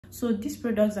So these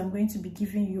products I'm going to be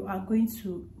giving you are going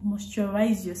to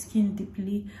moisturize your skin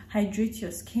deeply, hydrate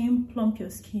your skin, plump your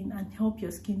skin, and help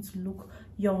your skin to look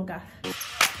younger.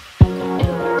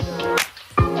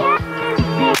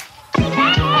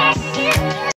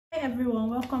 Everyone,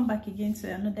 welcome back again to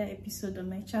another episode on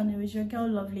my channel. It's your girl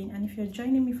Lovely, and if you're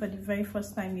joining me for the very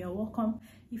first time, you're welcome.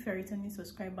 If you're a returning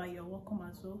subscriber, you're welcome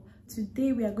as well.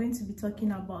 Today we are going to be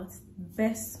talking about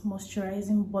best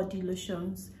moisturizing body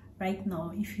lotions right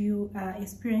now. If you are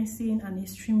experiencing an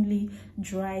extremely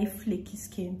dry, flaky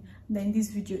skin, then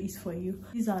this video is for you.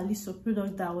 These are a list of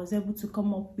products that I was able to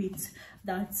come up with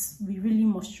that will really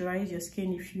moisturize your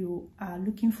skin. If you are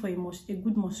looking for a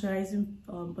good moisturizing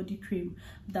body cream,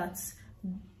 that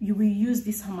you will use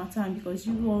this Harmattan, because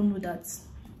you all know that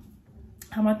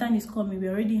Harmattan is coming.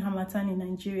 We're already in Harmattan in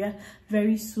Nigeria.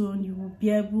 Very soon you will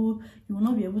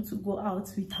not be able to go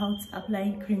out without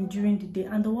applying cream during the day.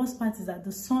 And the worst part is that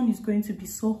the sun is going to be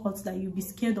so hot that you'll be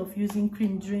scared of using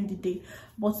cream during the day.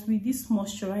 But with these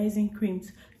moisturizing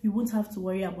creams, you won't have to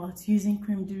worry about using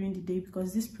cream during the day,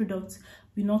 because this product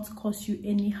will not cause you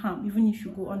any harm even if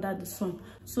you go under the sun.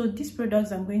 So these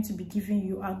products I'm going to be giving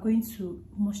you are going to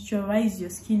moisturize your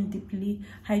skin deeply,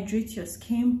 hydrate your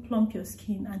skin, plump your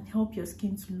skin, and help your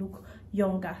skin to look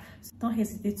younger. So don't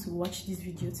hesitate to watch this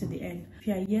video to the end. If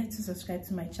you are yet to subscribe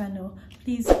to my channel,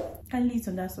 please kindly hit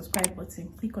on that subscribe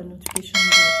button, click on notification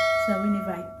bell, so that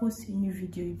whenever I post a new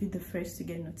video, you'll be the first to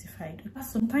get notified.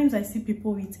 Sometimes I see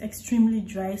people with extremely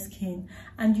dry skin,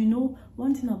 and you know,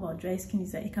 one thing about dry skin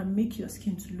is that it can make your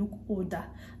skin to look older.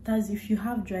 That's if you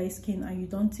have dry skin and you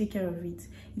don't take care of it,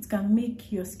 it can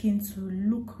make your skin to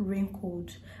look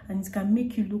wrinkled, and it can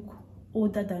make you look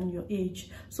older than your age.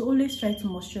 So always try to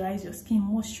moisturize your skin.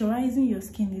 Moisturizing your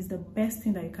skin is the best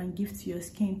thing that you can give to your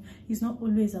skin. It's not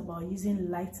always about using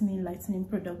lightening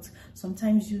products.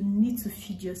 Sometimes you need to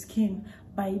feed your skin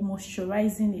by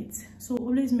moisturizing it. So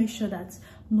always make sure that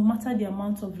no matter the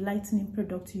amount of lightening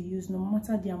product you use, no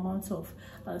matter the amount of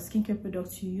skincare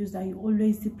products you use, that you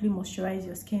always deeply moisturize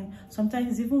your skin.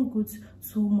 Sometimes it's even good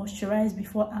to moisturize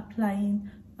before applying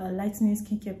lightening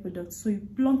skincare products. So you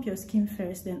plump your skin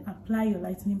first, then apply your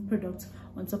lightening product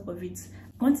on top of it.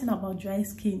 One thing about dry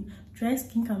skin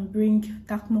can bring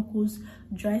dark knuckles,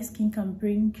 dry skin can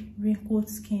bring wrinkled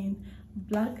skin,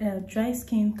 dry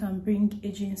skin can bring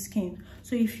aging skin.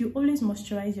 So if you always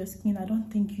moisturize your skin, I don't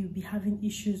think you'll be having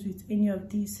issues with any of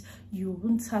these. You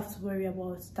won't have to worry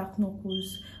about dark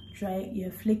knuckles,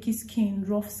 flaky skin,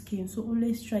 rough skin. So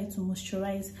always try to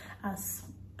moisturize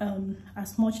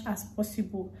as much as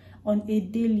possible on a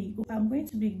daily. I'm going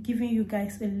to be giving you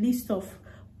guys a list of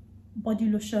body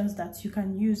lotions that you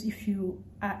can use if you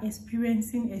are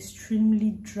experiencing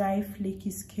extremely dry, flaky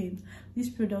skin.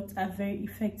 These products are very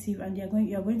effective, and you're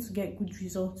going to get good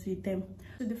results with them.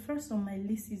 So the first on my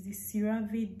list is the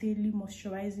CeraVe Daily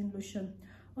Moisturizing Lotion.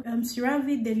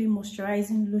 CeraVe Daily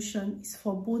Moisturizing Lotion is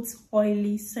for both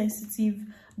oily, sensitive,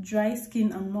 dry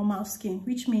skin and normal skin,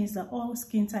 which means that all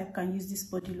skin type can use this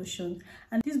body lotion.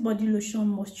 And this body lotion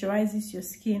moisturizes your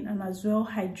skin and as well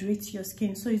hydrates your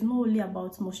skin. So it's not only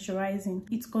about moisturizing.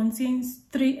 It contains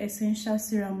 3 essential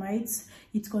ceramides,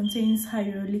 it contains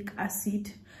hyaluronic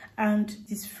acid, and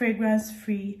it is fragrance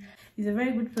free. It's a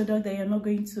very good product that you're not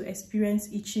going to experience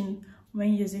itching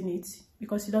when using it,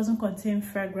 because it doesn't contain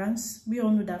fragrance. We all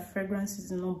know that fragrance is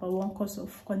the #1 cause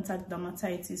of contact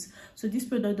dermatitis. So this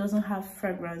product doesn't have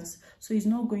fragrance, so it's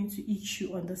not going to itch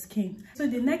you on the skin. So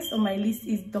the next on my list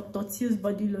is Dr. Teal's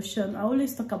body lotion. I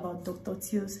always talk about Dr.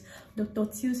 Teal's. Dr.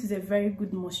 Teal's is a very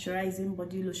good moisturizing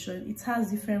body lotion. It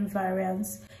has different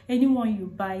variants. Any one you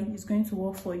buy is going to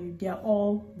work for you. They are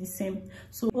all the same.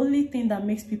 So only thing that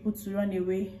makes people to run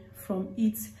away from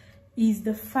it is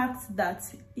the fact that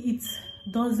it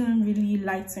doesn't really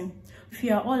lighten. If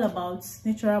you are all about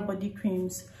natural body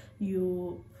creams,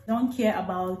 you don't care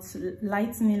about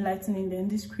lightening, then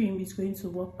this cream is going to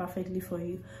work perfectly for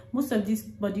you. Most of these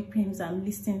body creams I'm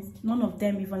listing, none of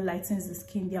them even lightens the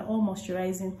skin. They are all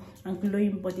moisturizing and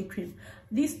glowing body cream.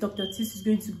 This Dr. Teal's is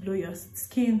going to glow your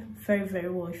skin very, very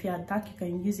well. If you are dark, you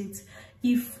can use it.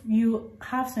 If you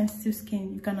have sensitive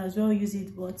skin, you can as well use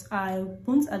it, but I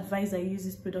won't advise that you use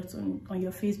this product on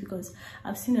your face, because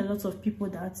I've seen a lot of people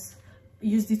that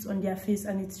used it on their face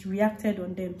and it's reacted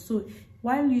on them. So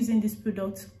while using this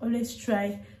product, always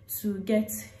try to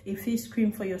get a face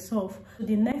cream for yourself.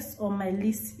 The next on my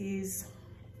list is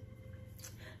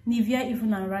Nivea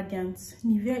Even and Radiant.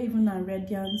 Nivea Even and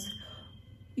Radiant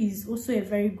is also a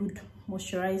very good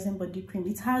moisturizing body cream.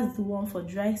 It has the one for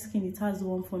dry skin, it has the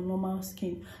one for normal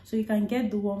skin, so you can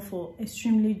get the one for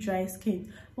extremely dry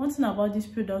skin. One thing about this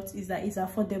product is that it's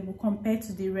affordable compared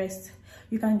to the rest.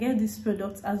 You can get this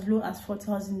product as low as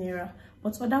 4,000 naira,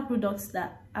 but other products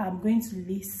that I'm going to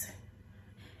list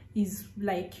is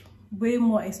like way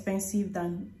more expensive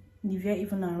than Nivea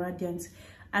Even and Radiant.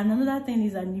 And another thing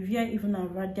is that Nivea Even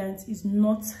and Radiant is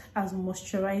not as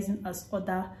moisturizing as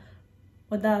other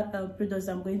products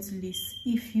I'm going to list.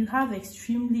 If you have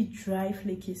extremely dry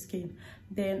flaky skin,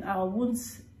 then I won't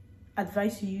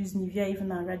advise you use Nivea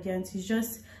Even and Radiant. It's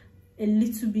just a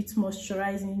little bit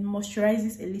moisturizing. It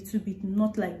moisturizes a little bit,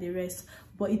 not like the rest,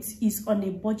 but it is on a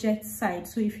budget side.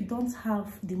 So if you don't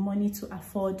have the money to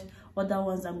afford other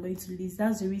ones I'm going to list,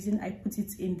 that's the reason I put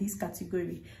it in this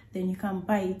category. Then you can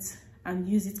buy it and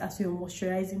use it as your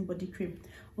moisturizing body cream.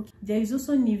 Okay, there is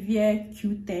also Nivea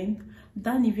Q10.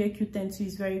 That Nivea Q10 too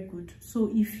is very good. So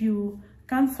if you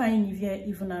can't find Nivea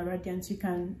Even and Radiant, you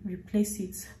can replace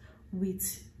it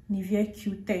with Nivea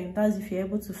Q10. That's if you're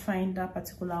able to find that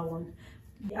particular one.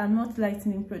 They are not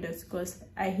lightening products, because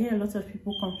I hear a lot of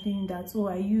people complaining that, oh,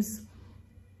 I use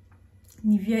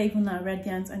Nivea Even and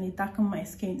Radiant and it darkens my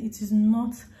skin. It is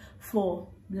not for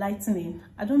lightening.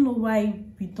 I don't know why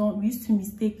we used to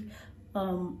mistake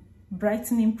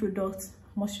brightening products,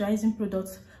 moisturizing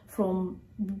products from,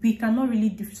 some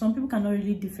people cannot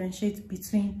really differentiate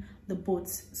between the both.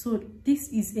 So this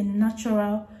is a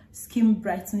natural skin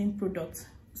brightening product,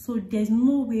 so there's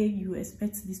no way you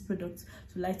expect this product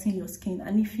to lighten your skin.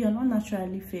 And if you're not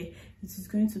naturally fair, it is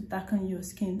going to darken your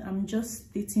skin. I'm just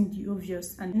stating the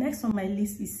obvious. And next on my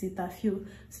list is Cetaphil.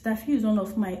 Cetaphil is one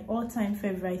of my all-time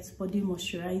favorite body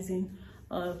moisturizing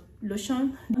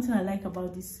lotion. One thing I like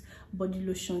about this body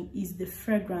lotion is the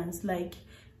fragrance. Like,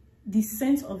 the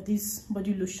scent of this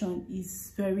body lotion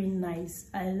is very nice.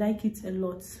 I like it a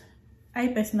lot. I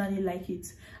personally like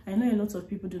it. I know a lot of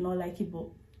people do not like it, but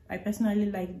I personally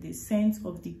like the scent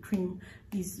of the cream.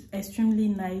 Is extremely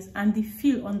nice, and the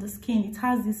feel on the skin, it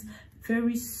has this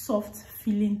very soft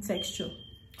feeling texture.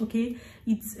 Okay,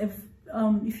 it's a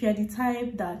if you're the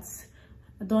type that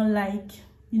don't like,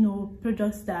 you know,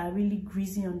 products that are really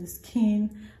greasy on the skin,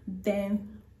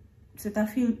 then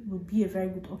Cetaphil would be a very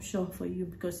good option for you,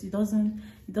 because it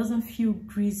doesn't feel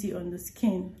greasy on the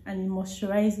skin, and it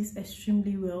moisturizes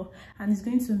extremely well, and it's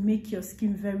going to make your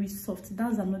skin very soft.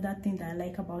 That's another thing that I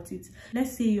like about it.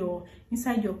 Let's say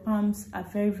inside your palms are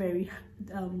very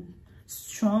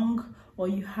strong, or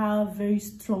you have very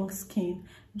strong skin,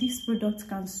 this product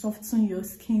can soften your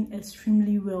skin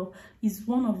extremely well. It's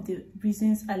one of the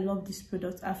reasons I love this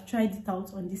product. I've tried it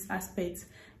out on this aspect.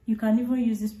 You can even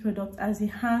use this product as a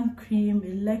hand cream,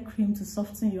 a leg cream, to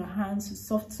soften your hands, to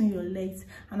soften your legs,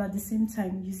 and at the same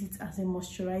time use it as a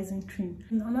moisturizing cream.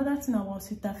 And another thing about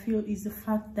Cetaphil is the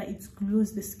fact that it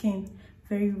glows the skin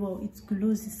very well. It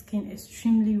glows the skin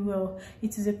extremely well.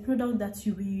 It is a product that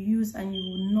you will use and you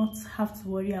will not have to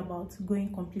worry about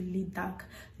going completely dark.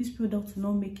 This product will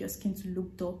not make your skin to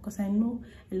look dull, because I know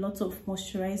a lot of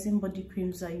moisturizing body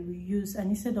creams that you will use, and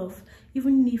instead of,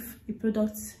 even if a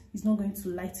product is not going to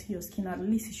lighten your skin, at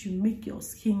least it should make your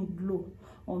skin glow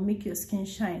or make your skin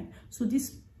shine. So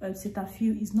this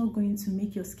Cetaphil is not going to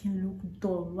make your skin look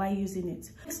dull while using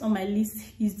it. Next on my list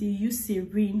is the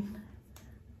Eucerin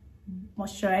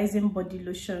moisturizing body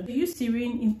lotion. The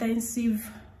Eucerin intensive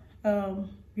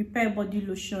repair body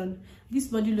lotion. This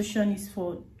body lotion is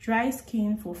for dry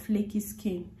skin, for flaky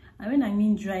skin, and when I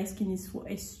mean dry skin, is for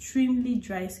extremely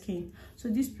dry skin. So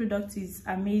this product is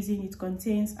amazing. It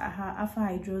contains alpha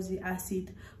hydroxy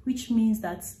acid, which means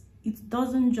that it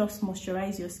doesn't just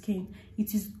moisturize your skin,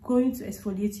 it is going to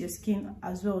exfoliate your skin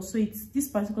as well. So this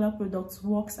particular product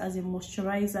works as a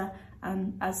moisturizer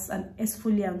and as an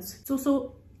exfoliant. It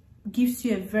also gives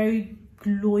you a very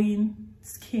glowing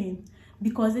skin,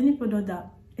 because any product that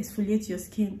exfoliates your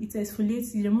skin, it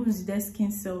exfoliates, it removes the dead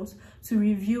skin cells to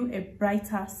reveal a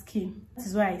brighter skin. That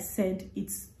is why I said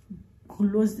it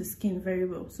glows the skin very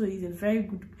well. So it's a very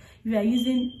good, if you are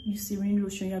using Eucerin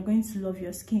lotion, you are going to love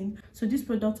your skin. So this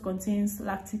product contains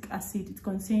lactic acid, it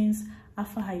contains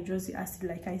alpha hydroxy acid.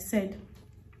 Like I said,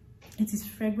 it is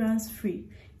fragrance free,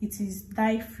 it is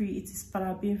dye free, it is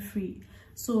paraben free.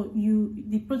 So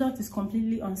the product is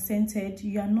completely unscented.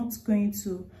 You are not going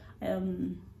to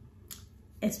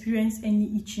experience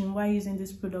any itching while using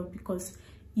this product, because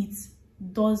it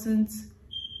doesn't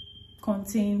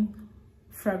contain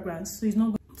fragrance. So it's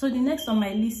not. So the next on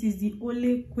my list is the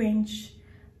Ole Quench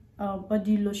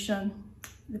body lotion.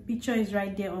 The picture is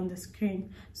right there on the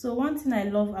screen. So one thing I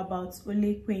love about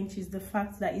Ole Quench is the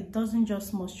fact that it doesn't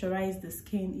just moisturize the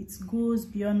skin, it goes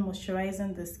beyond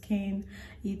moisturizing the skin.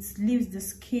 It leaves the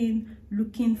skin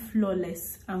looking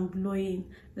flawless and glowing.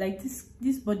 Like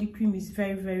this body cream is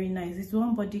very nice. It's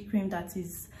one body cream that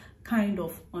is kind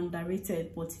of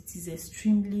underrated, but it is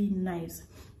extremely nice.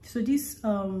 So this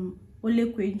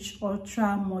Ole Quench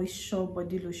Ultra Moisture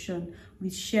Body Lotion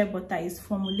with shea butter is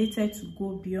formulated to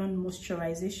go beyond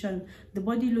moisturization. The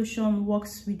body lotion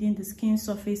works within the skin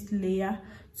surface layer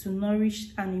to nourish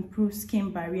and improve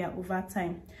skin barrier over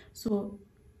time. So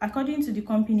according to the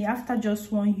company, after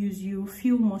just one use, you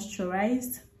feel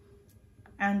moisturized,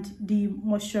 and the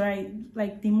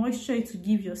moisture to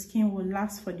give your skin will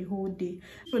last for the whole day.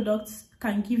 Products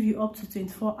can give you up to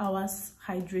 24 hours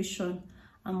hydration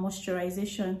and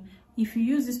moisturization. If you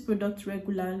use this product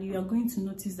regularly, you are going to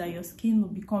notice that your skin will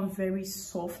become very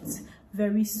soft,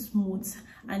 very smooth,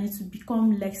 and it will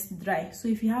become less dry. So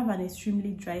if you have an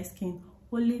extremely dry skin,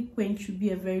 Ole Quench should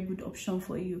be a very good option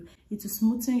for you. It will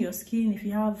smoothen your skin. If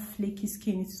you have flaky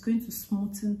skin, it's going to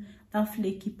smoothen that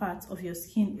flaky part of your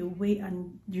skin away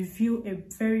and reveal a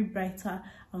very brighter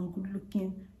and good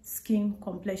looking skin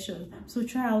complexion. So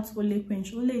try out Ole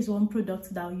Quench. Ole is one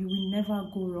product that you will never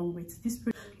go wrong with. This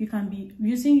product, you can be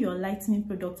using your lightening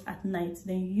product at night,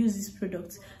 then you use this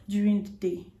product during the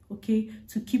day, okay,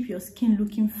 to keep your skin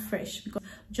looking fresh. Because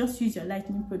just use your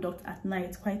lightening product at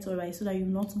night, quite all right, so that you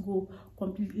not go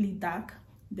completely dark.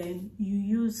 Then you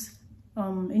use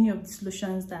any of these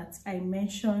lotions that I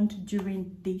mentioned during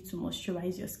the day to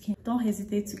moisturize your skin. Don't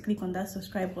hesitate to click on that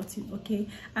subscribe button, okay,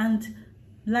 and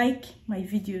like my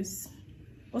videos.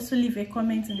 Also leave a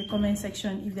comment in the comment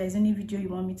section if there's any video you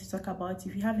want me to talk about.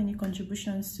 If you have any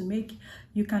contributions to make,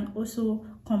 you can also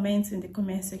comment in the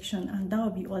comment section, and that will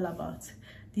be all about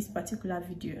this particular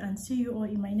video. And see you all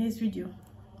in my next video.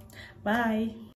 Bye.